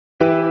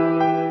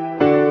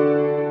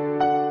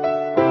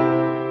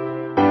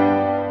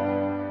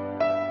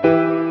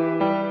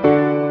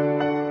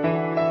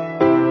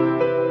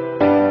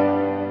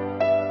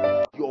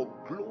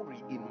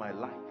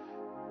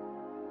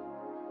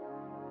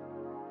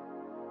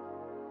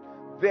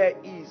there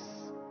is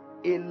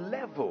a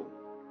level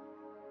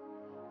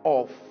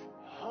of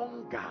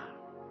hunger.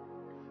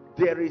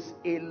 There is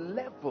a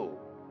level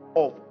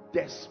of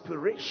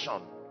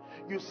desperation.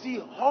 You see,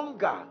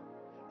 hunger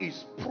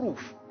is proof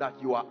that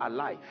you are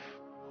alive.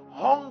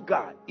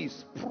 Hunger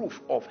is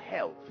proof of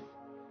health.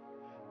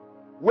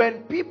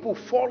 When people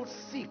fall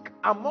sick,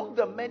 among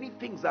the many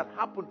things that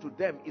happen to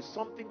them is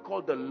something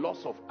called the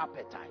loss of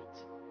appetite.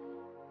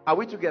 Are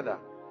we together?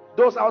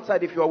 Those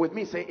outside, if you are with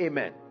me, say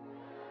amen.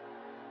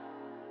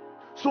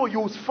 So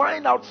you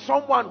find out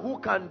someone who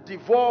can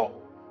devour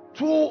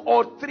 2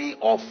 or 3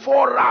 or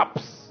 4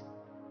 wraps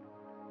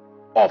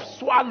of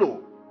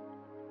swallow,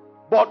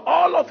 but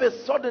all of a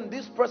sudden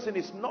this person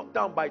is knocked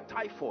down by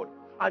typhoid,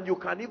 and you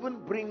can even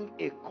bring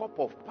a cup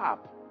of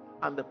pap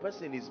and the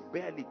person is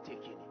barely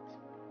taking it.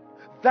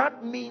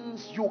 That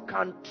means you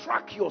can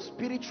track your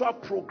spiritual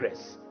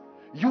progress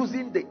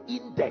using the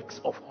index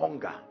of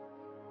hunger.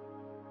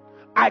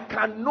 I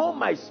can know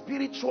my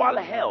spiritual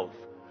health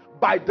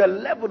by the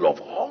level of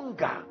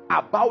hunger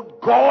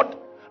about God,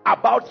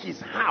 about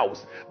his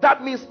house.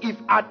 That means if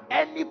at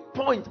any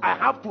point I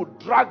have to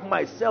drag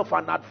myself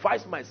and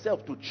advise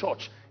myself to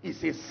church,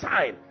 it's a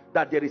sign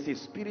that there is a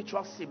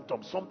spiritual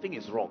symptom. Something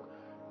is wrong.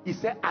 He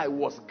said, I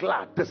was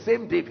glad. The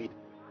same David.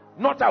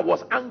 Not I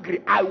was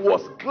angry. I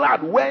was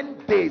glad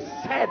when they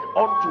said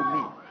unto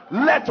me,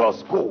 let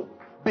us go.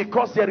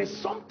 Because there is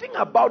something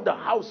about the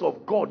house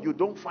of God you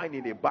don't find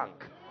in a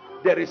bank.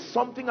 There is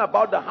something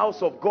about the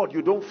house of God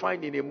you don't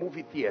find in a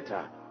movie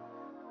theater.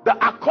 The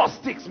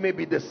acoustics may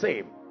be the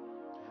same.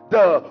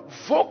 The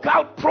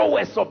vocal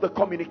prowess of the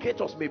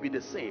communicators may be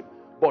the same.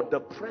 But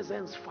the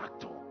presence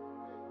factor,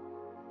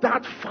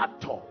 that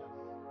factor,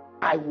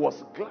 I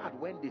was glad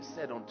when they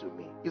said unto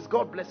me. Is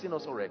God blessing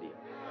us already?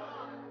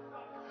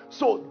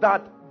 So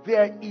that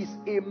there is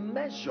a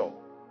measure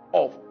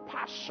of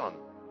passion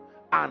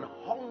and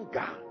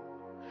hunger.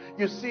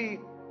 You see,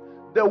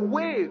 the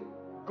way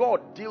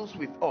God deals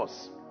with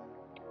us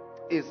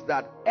is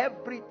that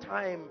every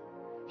time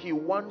he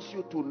wants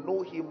you to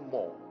know him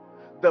more,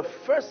 the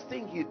first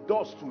thing he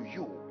does to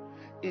you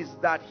is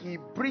that he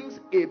brings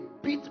a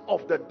bit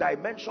of the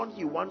dimension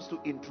he wants to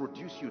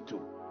introduce you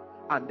to,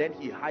 and then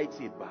he hides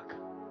it back.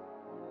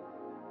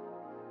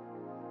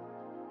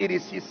 It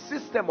is his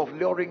system of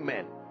luring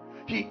men.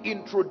 He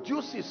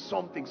introduces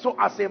something. So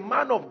as a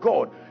man of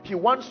God, he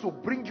wants to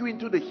bring you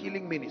into the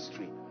healing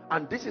ministry.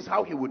 And this is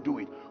how he will do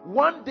it.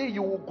 One day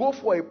you will go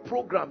for a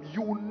program.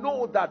 You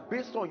know that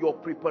based on your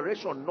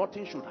preparation,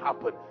 nothing should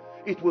happen.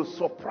 It will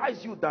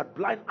surprise you that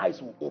blind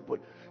eyes will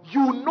open.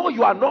 You know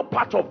you are not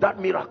part of that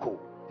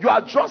miracle. You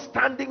are just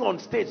standing on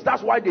stage.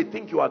 That's why they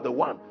think you are the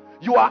one.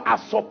 You are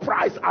as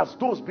surprised as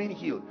those being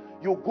healed.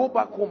 You go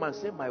back home and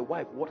say, my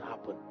wife, what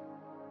happened?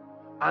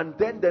 And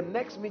then the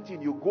next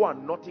meeting you go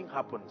and nothing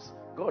happens.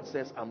 God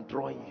says, I'm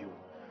drawing you.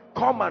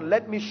 Come and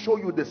let me show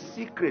you the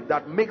secret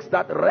that makes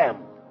that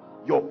realm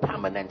your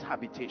permanent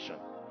habitation.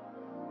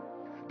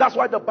 That's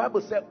why the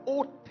Bible said,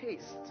 oh,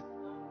 taste.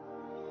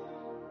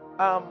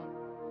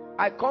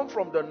 I come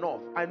from the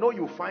north. I know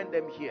you find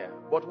them here.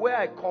 But where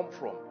I come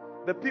from,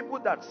 the people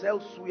that sell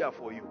suya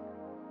for you,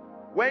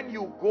 when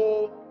you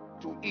go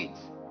to eat,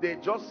 they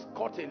just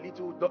cut a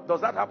little.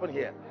 Does that happen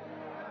here?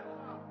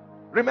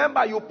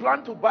 Remember, you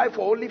plan to buy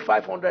for only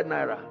 500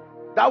 naira.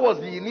 That was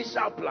the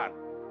initial plan.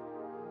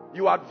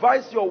 You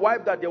advised your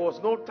wife that there was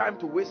no time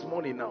to waste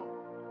money now.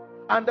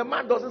 And the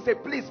man doesn't say,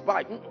 please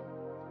buy.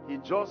 He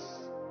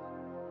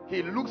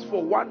looks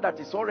for one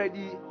that is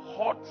already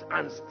hot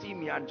and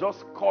steamy and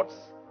just cuts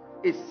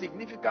a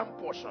significant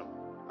portion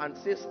and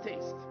says,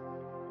 taste.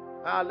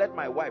 Let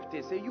my wife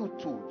taste. Say, you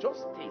too,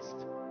 just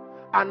taste.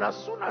 And as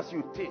soon as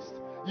you taste,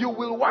 you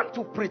will want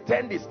to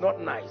pretend it's not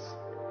nice.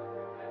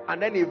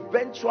 And then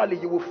eventually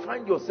you will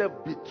find yourself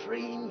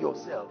betraying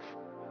yourself.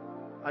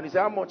 And you say,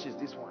 how much is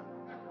this one?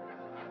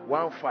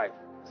 1.5.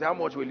 Say, how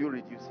much will you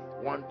reduce it?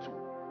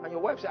 1.2. And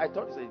your wife said, I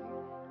thought you said,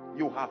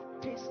 you have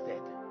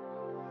tasted.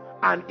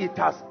 And it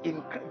has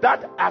increased.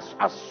 That as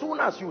soon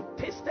as you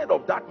tasted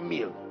of that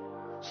meal,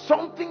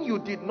 something you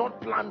did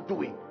not plan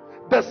doing,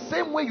 the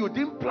same way you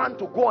didn't plan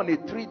to go on a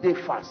 3-day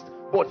fast,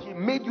 but he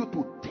made you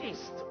to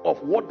taste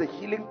of what the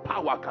healing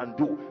power can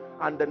do.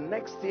 And the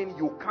next thing,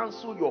 you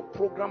cancel your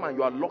program and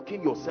you are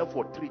locking yourself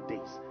for 3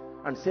 days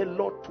and say,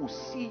 Lord, to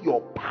see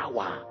your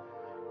power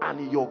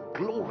and your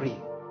glory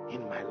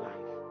in my life.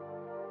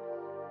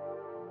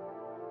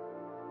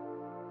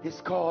 He's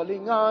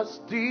calling us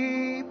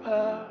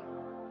deeper,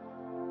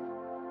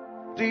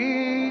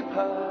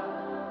 deeper,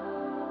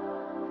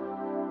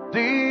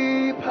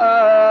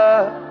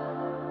 deeper,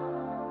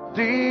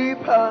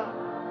 deeper.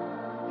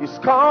 He's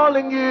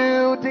calling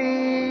you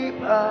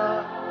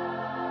deeper,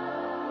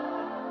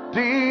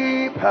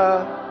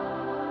 deeper,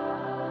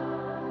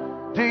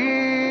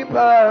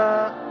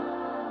 deeper.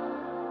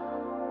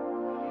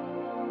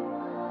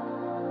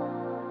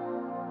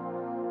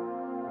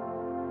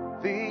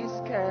 This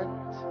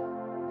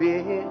can't be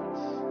it.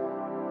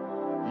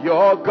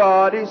 Your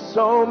God is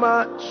so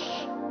much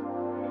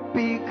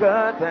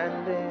bigger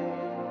than this.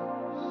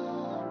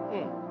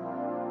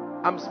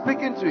 I'm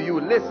speaking to you.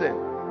 Listen.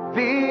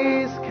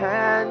 This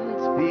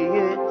can't be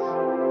it.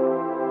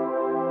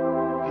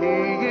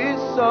 He is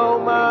so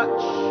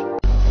much.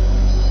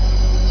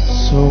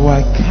 So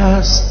I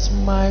cast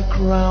my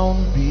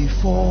crown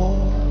before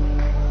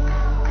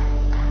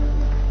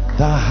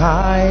the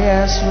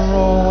highest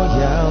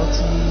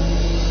royalty.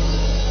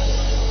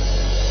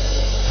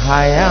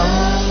 I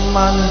am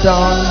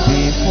undone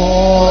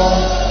before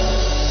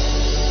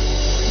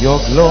your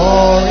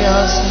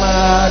glorious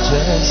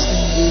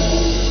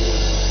majesty.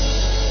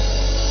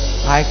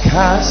 I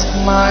cast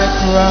my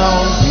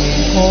crown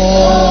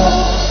before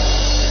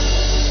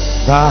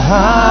the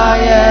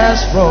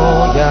highest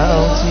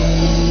royalty.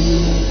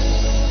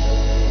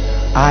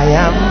 I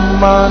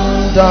am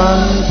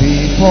undone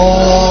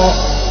before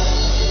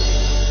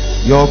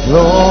your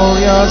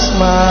glorious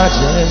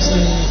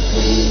majesty.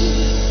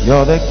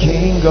 You're the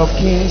King of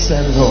kings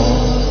and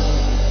Lord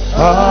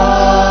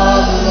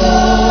of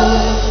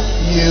lords.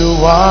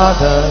 You are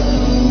the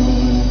King.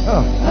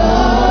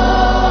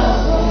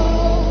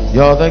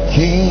 You're the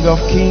King of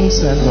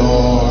kings and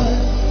Lord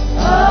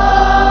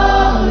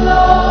of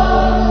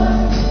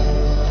lords.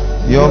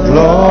 Your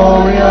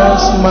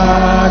glorious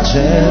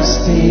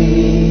majesty.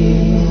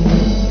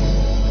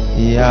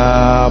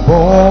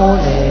 Yabone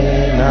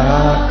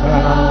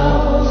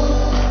nakao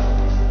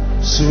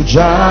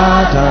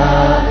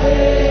sujada.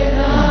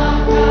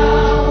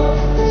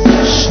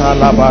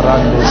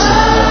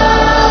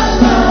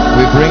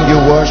 We bring you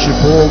worship,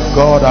 oh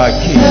God, our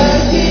King.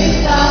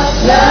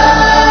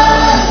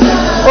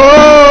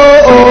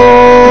 Oh,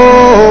 oh,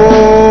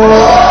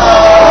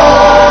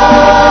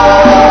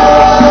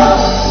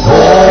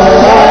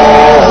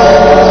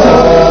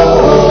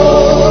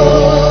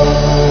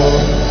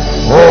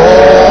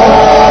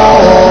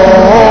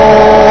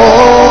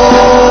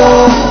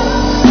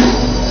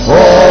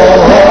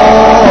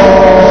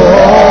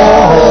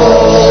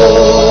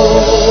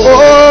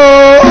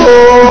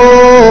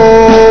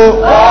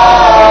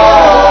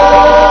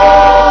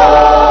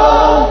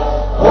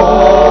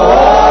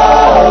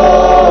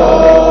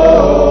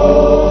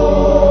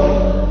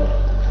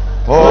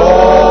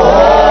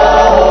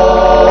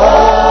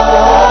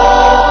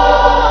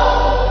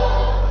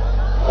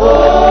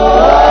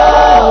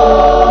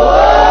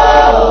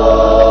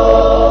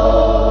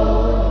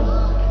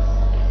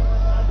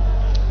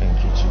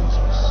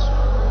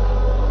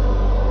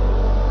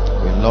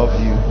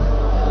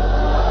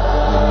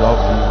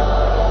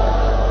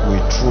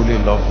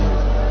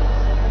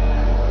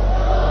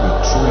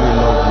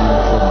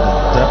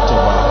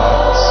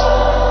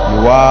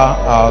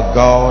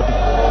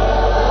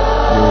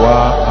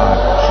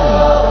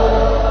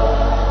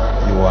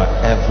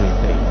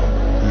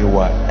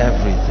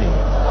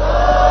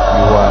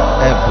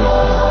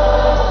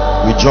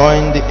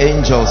 join the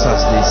angels as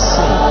they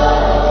sing,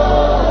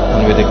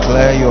 and we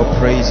declare your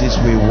praises.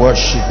 We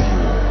worship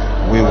you.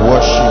 We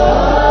worship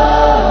you.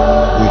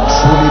 We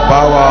truly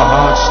bow our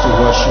hearts to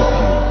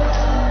worship you.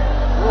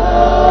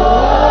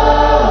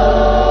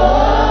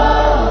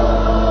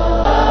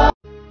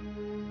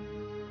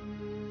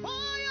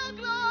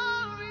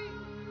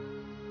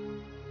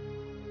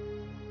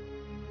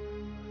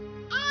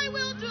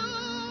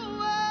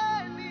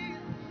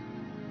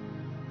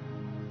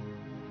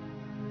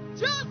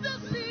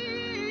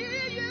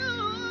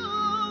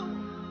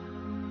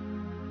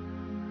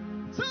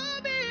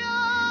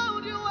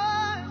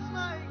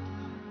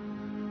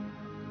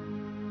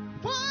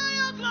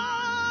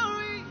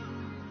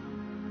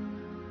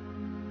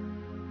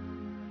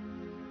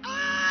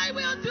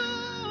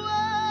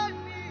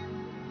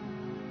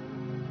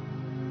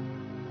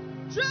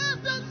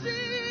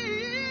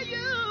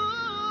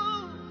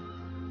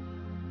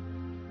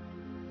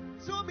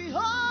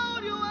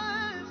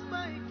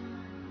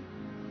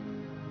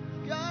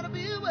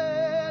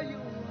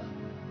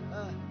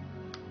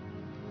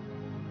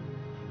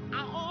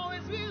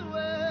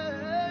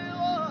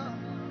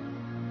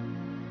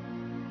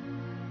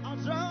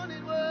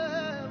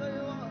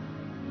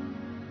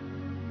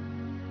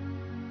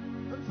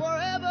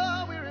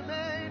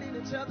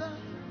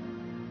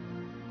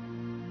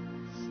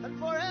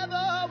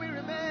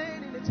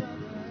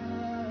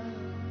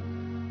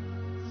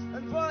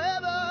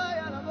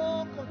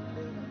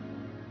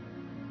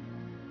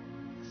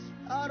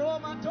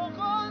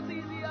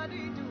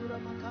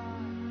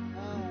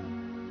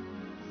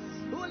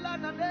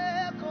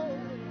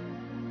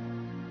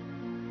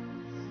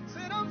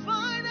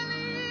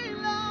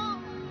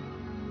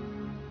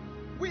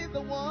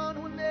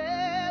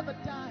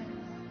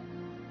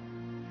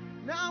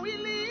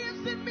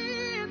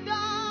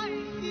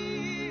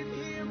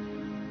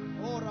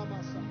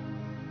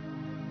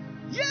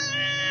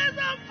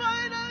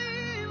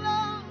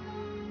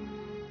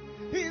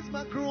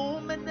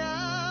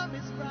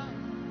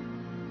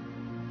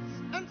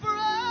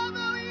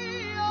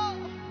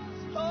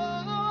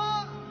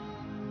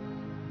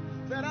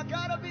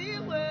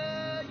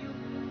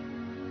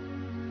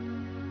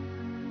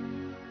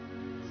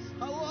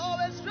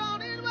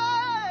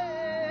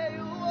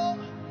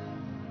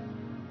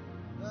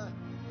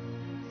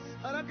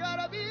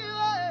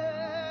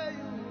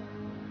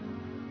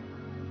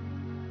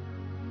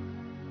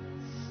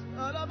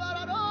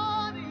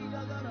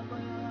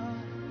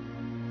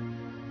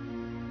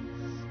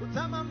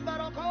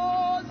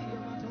 Tamambarokozi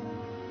Yamato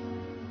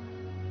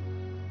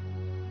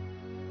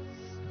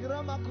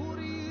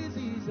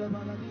Iramakurizi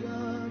Zabaladia.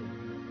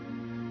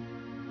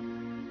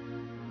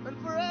 And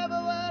forever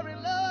we're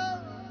in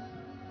love.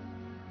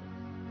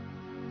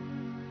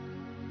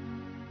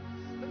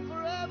 And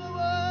forever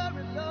we're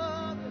in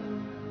love.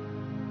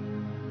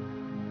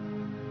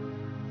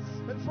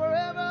 And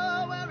forever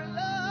we're in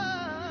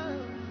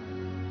love.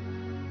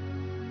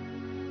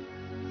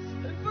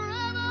 And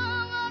forever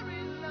we're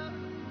in love.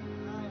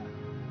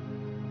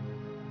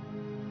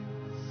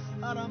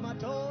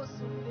 Aramato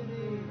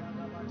Sundere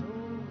Aramato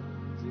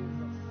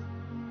Jesus,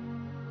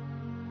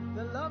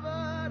 the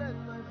lover and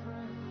my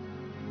friend,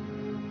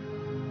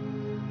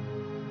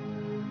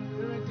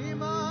 the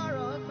redeemer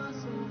of my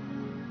soul,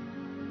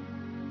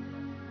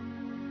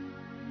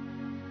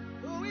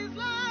 who is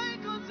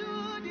like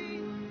unto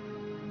thee.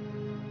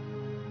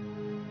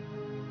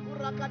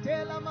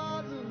 Urakatela